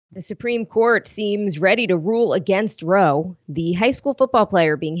The Supreme Court seems ready to rule against Roe. The high school football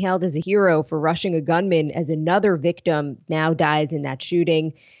player being hailed as a hero for rushing a gunman as another victim now dies in that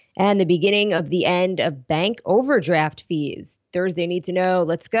shooting. And the beginning of the end of bank overdraft fees. Thursday Need to Know.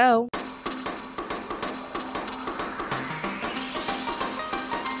 Let's go.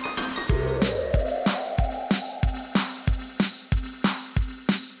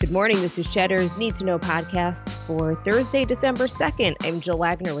 Good morning. This is Cheddar's Need to Know podcast for Thursday, December 2nd. I'm Jill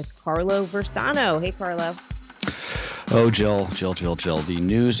Wagner with Carlo Versano. Hey, Carlo. Oh, Jill. The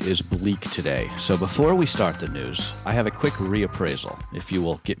news is bleak today. So before we start the news, I have a quick reappraisal, if you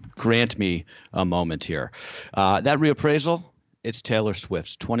will grant me a moment here. That reappraisal, it's Taylor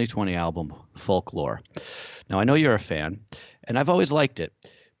Swift's 2020 album, Folklore. Now, I know you're a fan, and I've always liked it,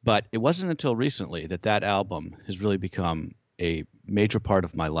 but it wasn't until recently that album has really become a major part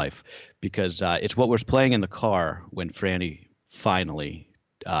of my life, because it's what was playing in the car when Franny finally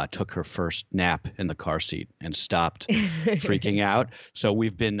took her first nap in the car seat and stopped freaking out. So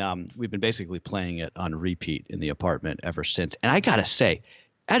we've been basically playing it on repeat in the apartment ever since. And I gotta say,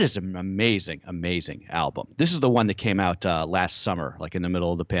 that is an amazing album. This is the one that came out last summer, like in the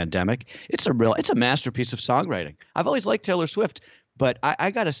middle of the pandemic. It's a masterpiece of songwriting. I've always liked Taylor Swift, but I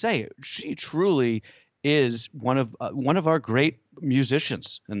gotta say, she truly is one of our great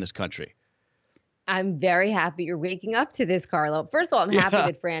musicians in this country. I'm very happy you're waking up to this, Carlo. First of all, I'm happy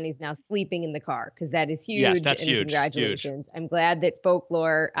that Franny's now sleeping in the car, because that is huge. Yes, that's and huge. Congratulations. Huge. I'm glad that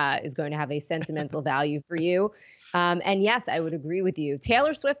Folklore is going to have a sentimental value for you. And yes, I would agree with you.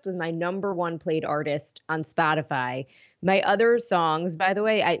 Taylor Swift was my number one played artist on Spotify. My other songs, by the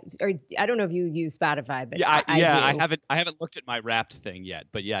way, I don't know if you use Spotify, but I haven't looked at my Wrapped thing yet,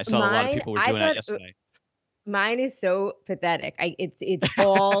 but yeah, I saw a lot of people were doing that yesterday. Mine is so pathetic. It's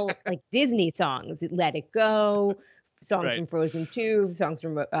all like Disney songs. Let It Go, songs from Frozen 2, songs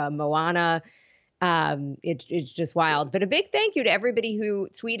from Moana. It's just wild. But a big thank you to everybody who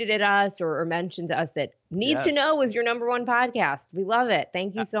tweeted at us or mentioned to us that Need to Know was your number one podcast. We love it.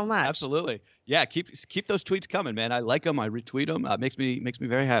 Thank you so much. Absolutely. Yeah, keep those tweets coming, man. I like them. I retweet them. Makes me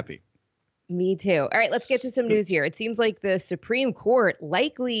very happy. Me too. All right, let's get to some news here. It seems like the Supreme Court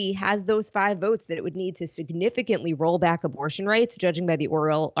likely has those 5 votes that it would need to significantly roll back abortion rights, judging by the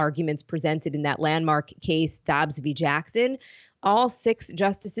oral arguments presented in that landmark case, Dobbs v. Jackson. All 6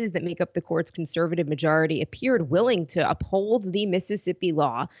 justices that make up the court's conservative majority appeared willing to uphold the Mississippi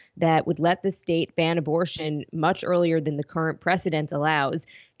law that would let the state ban abortion much earlier than the current precedent allows.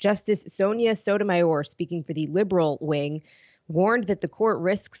 Justice Sonia Sotomayor, speaking for the liberal wing, warned that the court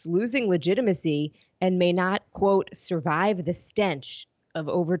risks losing legitimacy and may not, quote, survive the stench of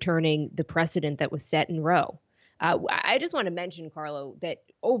overturning the precedent that was set in Roe. I just want to mention, Carlo, that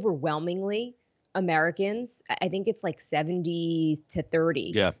overwhelmingly Americans, I think it's like 70 to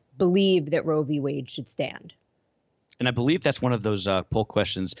 30, believe that Roe v. Wade should stand. And I believe that's one of those poll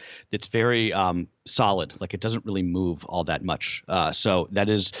questions that's very solid. Like, it doesn't really move all that much. So that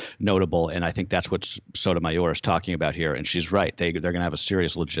is notable. And I think that's what Sotomayor is talking about here. And she's right. They're going to have a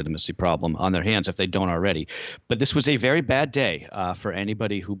serious legitimacy problem on their hands if they don't already. But this was a very bad day for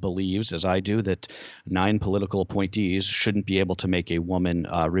anybody who believes, as I do, that 9 political appointees shouldn't be able to make a woman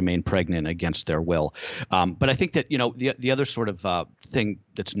remain pregnant against their will. But I think that, the other sort of thing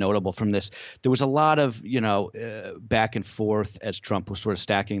that's notable from this, there was a lot of, back and forth as Trump was sort of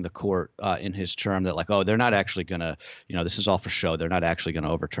stacking the court in his term that, like, oh, they're not actually going to, this is all for show. They're not actually going to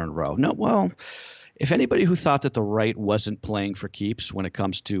overturn Roe. No, well, if anybody who thought that the right wasn't playing for keeps when it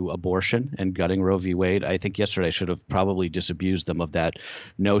comes to abortion and gutting Roe v. Wade, I think yesterday should have probably disabused them of that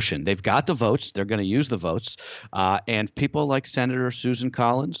notion. They've got the votes. They're going to use the votes. And people like Senator Susan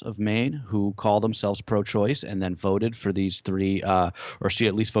Collins of Maine, who call themselves pro-choice and then voted for these 3, or she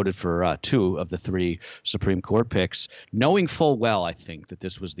at least voted for 2 of the 3 Supreme Court picks, knowing full well, I think, that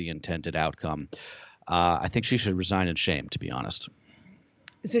this was the intended outcome. I think she should resign in shame, to be honest.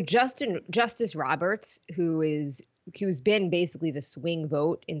 So Justice Roberts, who's been basically the swing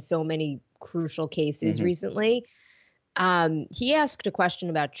vote in so many crucial cases recently, he asked a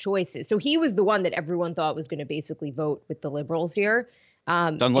question about choices. So he was the one that everyone thought was going to basically vote with the liberals here.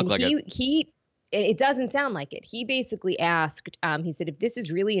 Doesn't look like it. It doesn't sound like it. He basically asked, he said, if this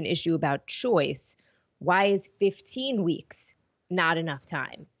is really an issue about choice, why is 15 weeks not enough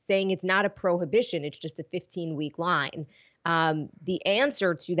time? Saying it's not a prohibition, it's just a 15-week line. The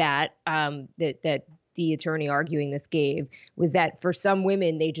answer to that, that the attorney arguing this gave, was that for some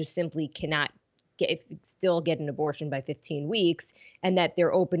women, they just simply cannot still get an abortion by 15 weeks, and that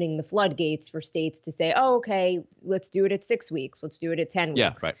they're opening the floodgates for states to say, oh, okay, let's do it at 6 weeks. Let's do it at 10 weeks.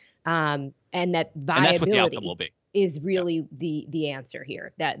 Yeah, right. And that viability. And that's what the outcome will be. is really the answer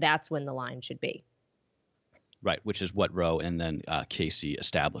here. That's when the line should be. Right, which is what Roe and then Casey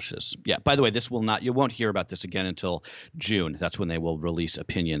establishes. Yeah. By the way, you won't hear about this again until June. That's when they will release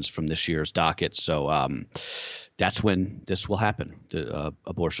opinions from this year's docket. So that's when this will happen. The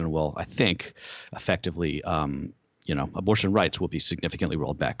abortion will, I think, effectively, abortion rights will be significantly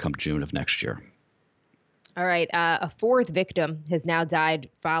rolled back come June of next year. All right. A fourth victim has now died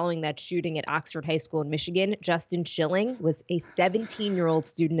following that shooting at Oxford High School in Michigan. Justin Schilling was a 17-year-old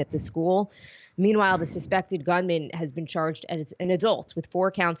student at the school. Meanwhile, the suspected gunman has been charged as an adult with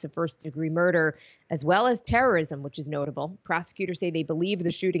 4 counts of first-degree murder, as well as terrorism, which is notable. Prosecutors say they believe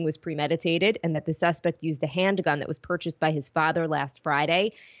the shooting was premeditated and that the suspect used a handgun that was purchased by his father last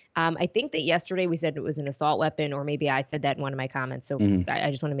Friday. I think that yesterday we said it was an assault weapon, or maybe I said that in one of my comments. So I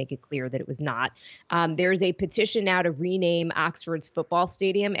just want to make it clear that it was not. There's a petition now to rename Oxford's football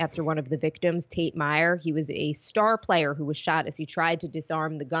stadium after one of the victims, Tate Meyer. He was a star player who was shot as he tried to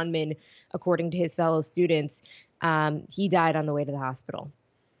disarm the gunman, according to his fellow students. He died on the way to the hospital.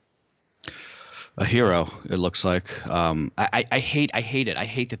 A hero, it looks like. I hate it. I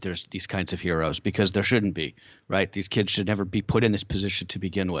hate that there's these kinds of heroes because there shouldn't be, right? These kids should never be put in this position to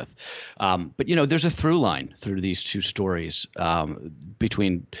begin with. But there's a through line through these two stories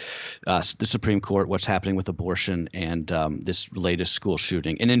between the Supreme Court, what's happening with abortion, and this latest school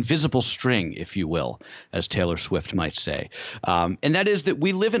shooting. An invisible string, if you will, as Taylor Swift might say. And that is that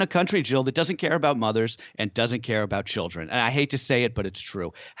we live in a country, Jill, that doesn't care about mothers and doesn't care about children. And I hate to say it, but it's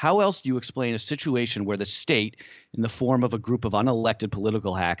true. How else do you explain a situation where the state, in the form of a group of unelected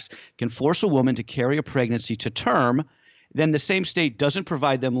political hacks, can force a woman to carry a pregnancy to term, then the same state doesn't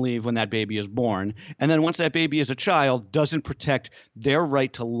provide them leave when that baby is born, and then once that baby is a child, doesn't protect their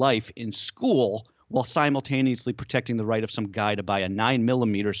right to life in school while simultaneously protecting the right of some guy to buy a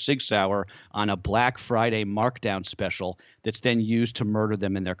 9mm Sig Sauer on a Black Friday markdown special that's then used to murder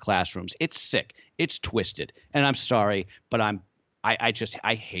them in their classrooms. It's sick. It's twisted. And I'm sorry, but I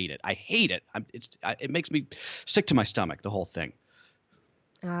hate it. I hate it. It makes me sick to my stomach, the whole thing.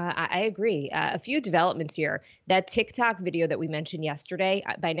 I agree. A few developments here. That TikTok video that we mentioned yesterday,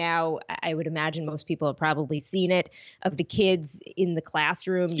 by now, I would imagine most people have probably seen it, of the kids in the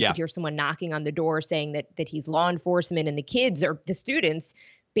classroom. You could hear someone knocking on the door saying that he's law enforcement, and the students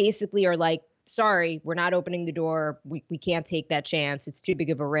basically are like, sorry, we're not opening the door. We can't take that chance. It's too big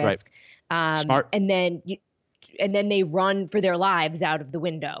of a risk. Right. Smart. And then they run for their lives out of the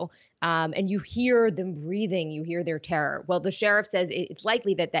window. And you hear them breathing, you hear their terror. Well, the sheriff says it's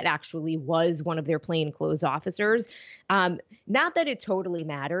likely that actually was one of their plainclothes officers. Not that it totally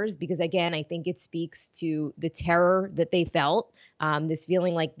matters, because again, I think it speaks to the terror that they felt, this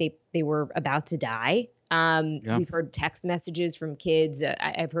feeling like they were about to die. We've heard text messages from kids.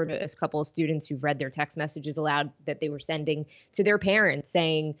 I've heard a couple of students who've read their text messages aloud that they were sending to their parents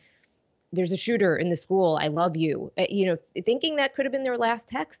saying, there's a shooter in the school. I love you. Thinking that could have been their last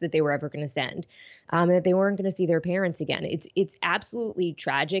text that they were ever going to send, that they weren't going to see their parents again. It's absolutely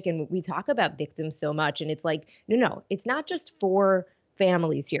tragic. And we talk about victims so much, and it's like, no, it's not just 4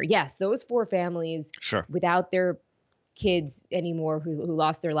 families here. Yes, those 4 families without their kids anymore who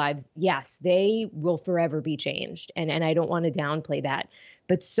lost their lives. Yes, they will forever be changed. And I don't want to downplay that.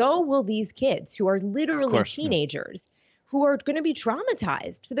 But so will these kids who are literally teenagers. Who are going to be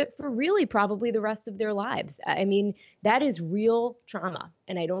traumatized for really probably the rest of their lives. I mean, that is real trauma.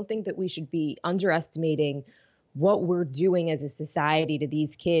 And I don't think that we should be underestimating what we're doing as a society to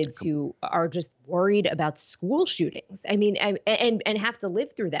these kids who are just worried about school shootings. I mean, and have to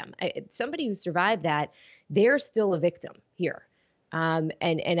live through them. Somebody who survived that, they're still a victim here. I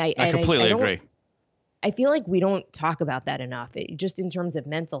completely agree. I feel like we don't talk about that enough, just in terms of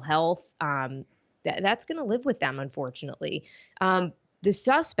mental health. That's going to live with them, unfortunately. The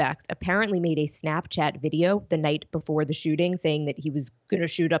suspect apparently made a Snapchat video the night before the shooting saying that he was going to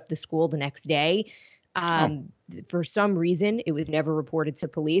shoot up the school the next day. For some reason, it was never reported to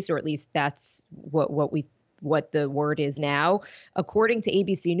police, or at least that's what the word is now. According to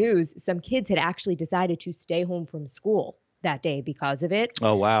ABC News, some kids had actually decided to stay home from school that day because of it.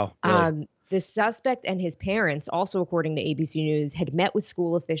 Oh, wow. Really? The suspect and his parents, also according to ABC News, had met with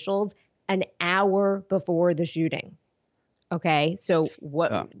school officials an hour before the shooting. Okay, so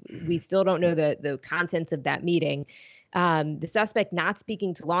we still don't know the contents of that meeting. The suspect not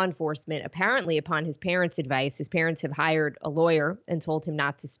speaking to law enforcement, apparently upon his parents' advice. His parents have hired a lawyer and told him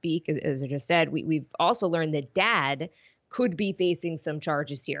not to speak, as I just said. We've also learned that dad could be facing some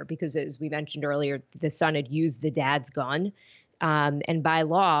charges here because, as we mentioned earlier, the son had used the dad's gun. And by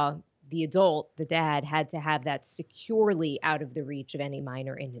law, the dad, had to have that securely out of the reach of any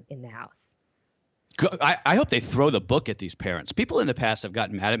minor in the house. I hope they throw the book at these parents. People in the past have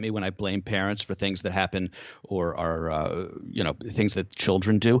gotten mad at me when I blame parents for things that happen or are, things that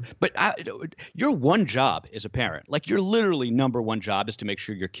children do. But your one job as a parent, like your literally number one job, is to make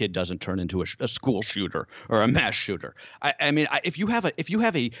sure your kid doesn't turn into a school shooter or a mass shooter. If you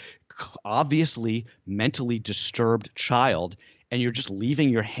have a obviously mentally disturbed child and you're just leaving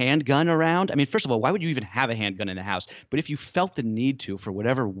your handgun around. I mean, first of all, why would you even have a handgun in the house? But if you felt the need to, for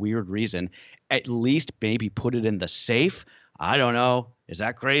whatever weird reason, at least maybe put it in the safe. I don't know. Is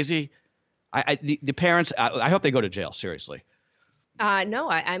that crazy? The parents, I hope they go to jail, seriously. No,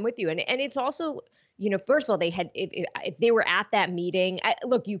 I'm with you. And it's also, first of all, they had, if they were at that meeting,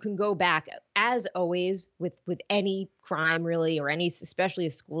 look, you can go back as always with any crime really, or any, especially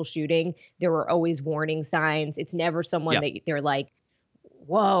a school shooting, there were always warning signs. It's never someone that they're like,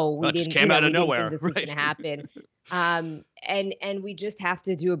 whoa, we didn't, came out of think nowhere. this was going to happen. And we just have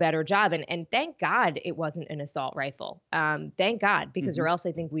to do a better job. And thank God it wasn't an assault rifle. Thank God, because or else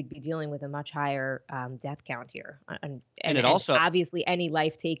I think we'd be dealing with a much higher death count here. And it also, obviously any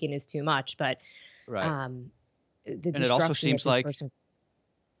life taken is too much, but right. The and it also seems like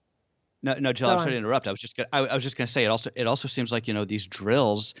No, Jill, I'm sorry to interrupt. I was just going to say it also seems like, these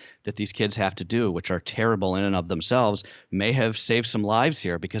drills that these kids have to do, which are terrible in and of themselves, may have saved some lives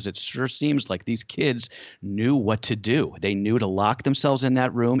here, because it sure seems like these kids knew what to do. They knew to lock themselves in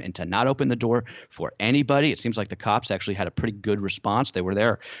that room and to not open the door for anybody. It seems like the cops actually had a pretty good response. They were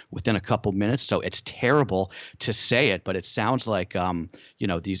there within a couple minutes. So it's terrible to say it, but it sounds like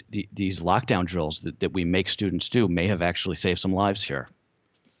these lockdown drills that we make students do may have actually saved some lives here.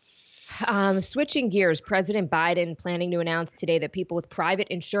 Switching gears, President Biden planning to announce today that people with private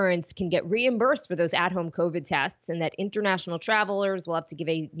insurance can get reimbursed for those at-home COVID tests, and that international travelers will have to give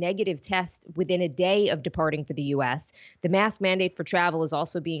a negative test within a day of departing for the U.S. The mask mandate for travel is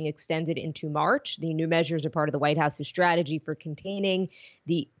also being extended into March. The new measures are part of the White House's strategy for containing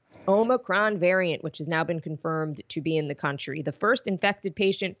the Omicron variant, which has now been confirmed to be in the country. The first infected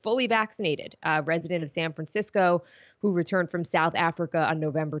patient fully vaccinated, a resident of San Francisco who returned from South Africa on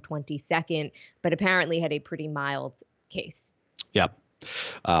November 22nd, but apparently had a pretty mild case. Yeah.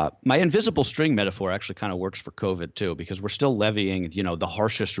 My invisible string metaphor actually kind of works for COVID too, because we're still levying, the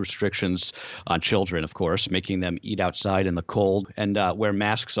harshest restrictions on children, of course, making them eat outside in the cold and wear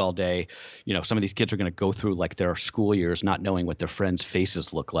masks all day. Some of these kids are going to go through like their school years not knowing what their friends'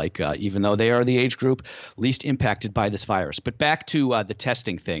 faces look like, even though they are the age group least impacted by this virus. But back to the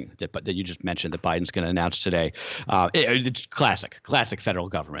testing thing that you just mentioned that Biden's going to announce today. It's classic federal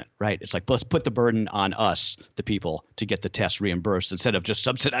government, right? It's like, let's put the burden on us, the people, to get the tests reimbursed instead of just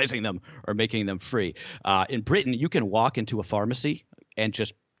subsidizing them or making them free. In Britain, you can walk into a pharmacy and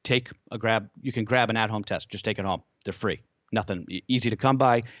just you can grab an at-home test. Just take it home. They're free. Nothing, easy to come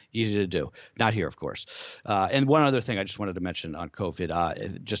by, easy to do. Not here, of course. And one other thing I just wanted to mention on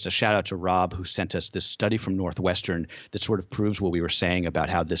COVID, just a shout out to Rob, who sent us this study from Northwestern that sort of proves what we were saying about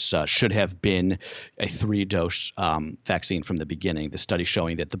how this should have been a 3-dose vaccine from the beginning. The study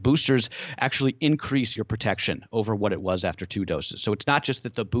showing that the boosters actually increase your protection over what it was after 2 doses. So it's not just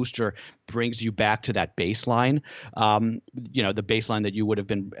that the booster brings you back to that baseline, the baseline that you would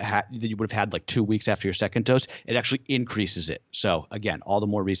have had like 2 weeks after your second dose. It actually increases it. So again, all the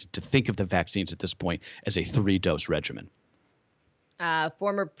more reason to think of the vaccines at this point as a 3-dose regimen.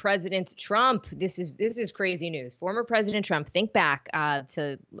 Former President Trump, this is crazy news. Former President Trump, think back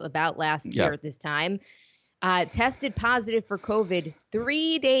to about last year at this time, tested positive for COVID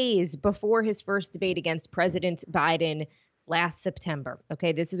 3 days before his first debate against President Biden last September.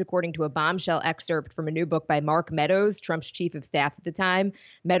 Okay, this is according to a bombshell excerpt from a new book by Mark Meadows, Trump's chief of staff at the time.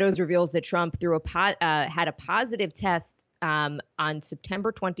 Meadows reveals that Trump had a positive test on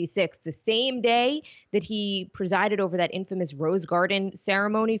September 26th, the same day that he presided over that infamous Rose Garden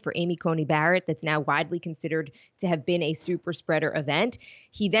ceremony for Amy Coney Barrett that's now widely considered to have been a super spreader event.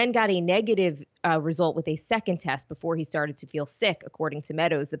 He then got a negative result with a second test before he started to feel sick, according to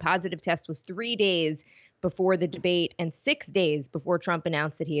Meadows. The positive test was 3 days before the debate and 6 days before Trump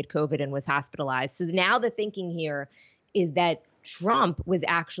announced that he had COVID and was hospitalized. So now the thinking here is that Trump was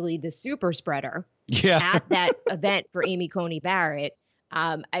actually the super spreader at that event for Amy Coney Barrett.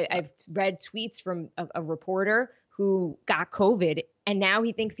 I've read tweets from a reporter who got COVID, and now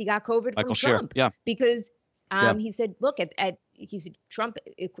he thinks he got COVID from Trump. Because he said, look, he said, Trump,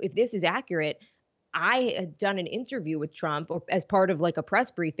 if this is accurate, I had done an interview with Trump as part of like a press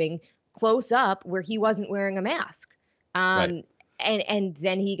briefing close up where he wasn't wearing a mask. And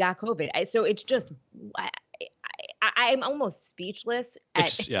then he got COVID. So it's just, I'm almost speechless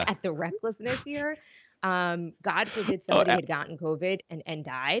at the recklessness here. God forbid somebody had gotten COVID and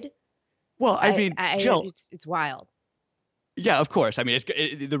died. Well, I mean, Jill, it's wild. yeah, of course. I mean,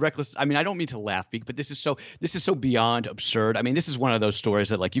 the reckless. I mean, I don't mean to laugh, but this is so beyond absurd. I mean, this is one of those stories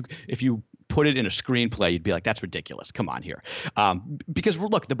that, like, if you put it in a screenplay, you'd be like, that's ridiculous. Come on here. Because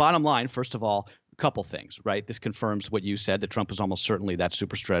look, the bottom line, first of all, a couple things, right? This confirms what you said, that Trump was almost certainly that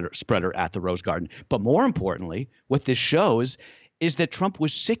super spreader at the Rose Garden. But more importantly, what this shows is that Trump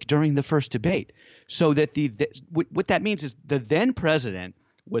was sick during the first debate. So that what that means is the then president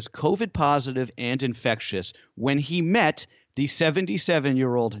was COVID positive and infectious when he met the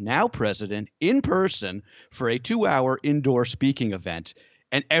 77-year-old now president in person for a 2-hour indoor speaking event,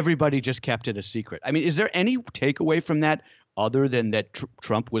 and everybody just kept it a secret. I mean, is there any takeaway from that other than that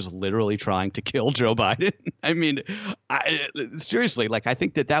Trump was literally trying to kill Joe Biden? I mean, seriously, like, I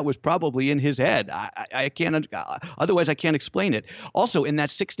think that was probably in his head. I can't, otherwise I can't explain it. Also, in that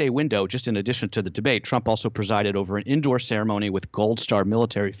 6-day window, just in addition to the debate, Trump also presided over an indoor ceremony with Gold Star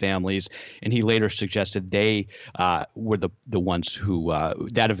military families, and he later suggested they were the ones who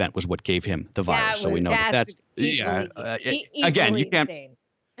that event was what gave him the virus. So we know that's again, you can't. Insane.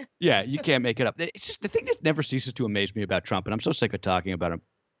 Yeah, you can't make it up. It's just the thing that never ceases to amaze me about Trump, and I'm so sick of talking about him.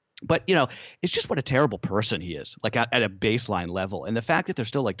 But, it's just what a terrible person he is, like at a baseline level. And the fact that there's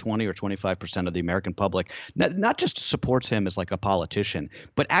still like 20 or 25% of the American public not just supports him as like a politician,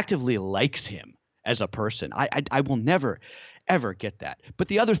 but actively likes him as a person. I will never, ever get that. But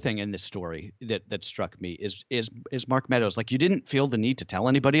the other thing in this story that struck me is Mark Meadows. Like, you didn't feel the need to tell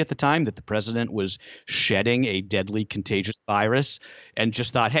anybody at the time that the president was shedding a deadly contagious virus and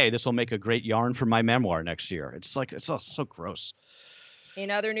just thought, hey, this will make a great yarn for my memoir next year. It's like, it's all so gross. In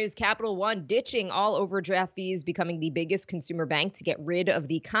other news, Capital One ditching all overdraft fees, becoming the biggest consumer bank to get rid of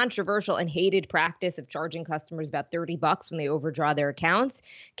the controversial and hated practice of charging customers about $30 when they overdraw their accounts.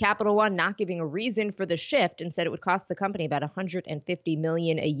 Capital One not giving a reason for the shift and said it would cost the company about $150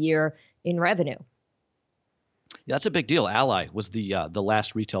 million a year in revenue. Yeah, that's a big deal. Ally was the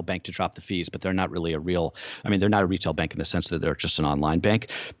last retail bank to drop the fees, but they're not really they're not a retail bank in the sense that they're just an online bank.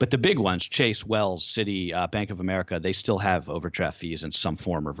 But the big ones, Chase, Wells, Citi, Bank of America, they still have overdraft fees in some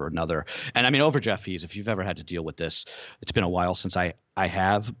form or another. And I mean, overdraft fees, if you've ever had to deal with this, it's been a while since I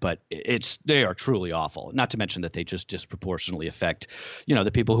have, but they are truly awful. Not to mention that they just disproportionately affect,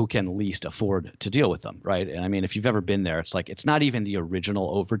 the people who can least afford to deal with them, right? And I mean, if you've ever been there, it's like, it's not even the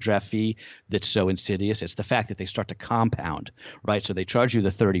original overdraft fee that's so insidious. It's the fact that they start to compound, right? So they charge you the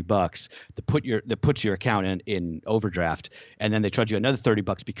 $30 that puts your account in overdraft, and then they charge you another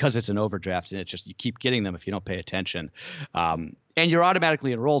 $30 because it's an overdraft, and it's just, you keep getting them if you don't pay attention. And you're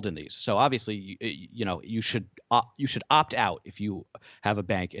automatically enrolled in these. So obviously, you should opt out if you have a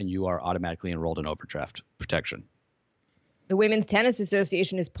bank and you are automatically enrolled in overdraft protection. The Women's Tennis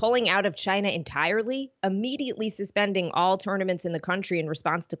Association is pulling out of China entirely, immediately suspending all tournaments in the country in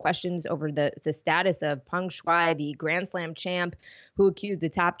response to questions over the status of Peng Shuai, the Grand Slam champ, who accused a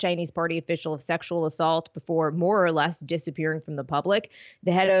top Chinese party official of sexual assault before more or less disappearing from the public.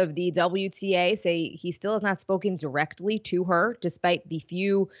 The head of the WTA say he still has not spoken directly to her, despite the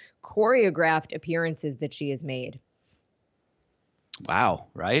few choreographed appearances that she has made. Wow,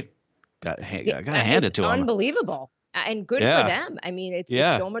 right? Gotta hand it to him. Unbelievable. And good for them. I mean, it's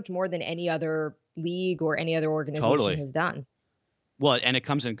so much more than any other league or any other organization has done. Well, and it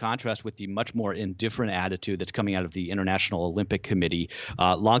comes in contrast with the much more indifferent attitude that's coming out of the International Olympic Committee.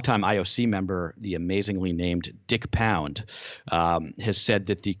 Longtime IOC member, the amazingly named Dick Pound, has said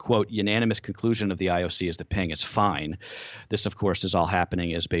that the, quote, unanimous conclusion of the IOC is that Peng is fine. This, of course, is all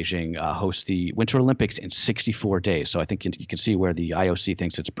happening as Beijing hosts the Winter Olympics in 64 days. So I think you can see where the IOC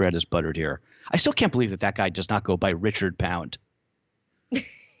thinks its bread is buttered here. I still can't believe that guy does not go by Richard Pound.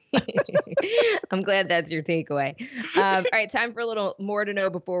 I'm glad that's your takeaway. All right, time for a little more to know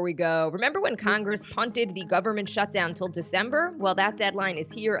before we go. Remember when Congress punted the government shutdown till December? Well, that deadline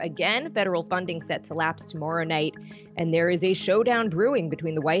is here again. Federal funding set to lapse tomorrow night. And there is a showdown brewing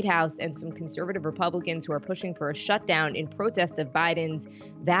between the White House and some conservative Republicans who are pushing for a shutdown in protest of Biden's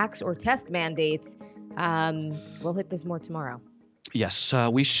vax or test mandates. We'll hit this more tomorrow. Yes,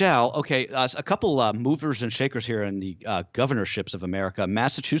 we shall. Okay, a couple movers and shakers here in the governorships of America.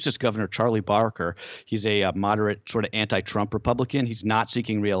 Massachusetts Governor Charlie Barker, he's a moderate sort of anti-Trump Republican. He's not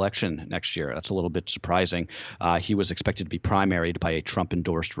seeking re-election next year. That's a little bit surprising. He was expected to be primaried by a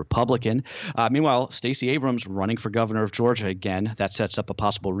Trump-endorsed Republican. Meanwhile, Stacey Abrams running for governor of Georgia again. That sets up a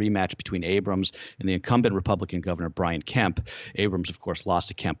possible rematch between Abrams and the incumbent Republican Governor Brian Kemp. Abrams, of course, lost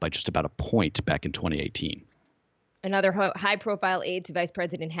to Kemp by just about a point back in 2018. Another high-profile aide to Vice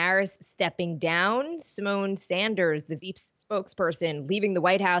President Harris stepping down. Simone Sanders, the Veep's spokesperson, leaving the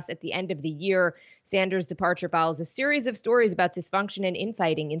White House at the end of the year. Sanders' departure follows a series of stories about dysfunction and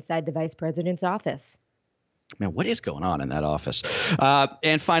infighting inside the vice president's office. Man, what is going on in that office?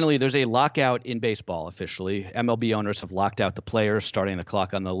 And finally, there's a lockout in baseball officially. MLB owners have locked out the players, starting the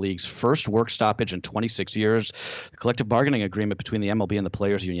clock on the league's first work stoppage in 26 years. The collective bargaining agreement between the MLB and the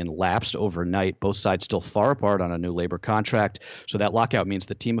Players Union lapsed overnight. Both sides still far apart on a new labor contract. So that lockout means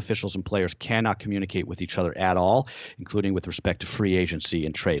the team officials and players cannot communicate with each other at all, including with respect to free agency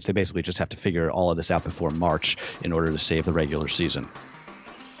and trades. They basically just have to figure all of this out before March in order to save the regular season.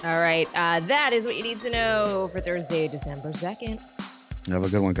 All right. That is what you need to know for Thursday, December 2nd. Have a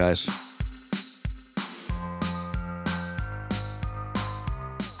good one, guys.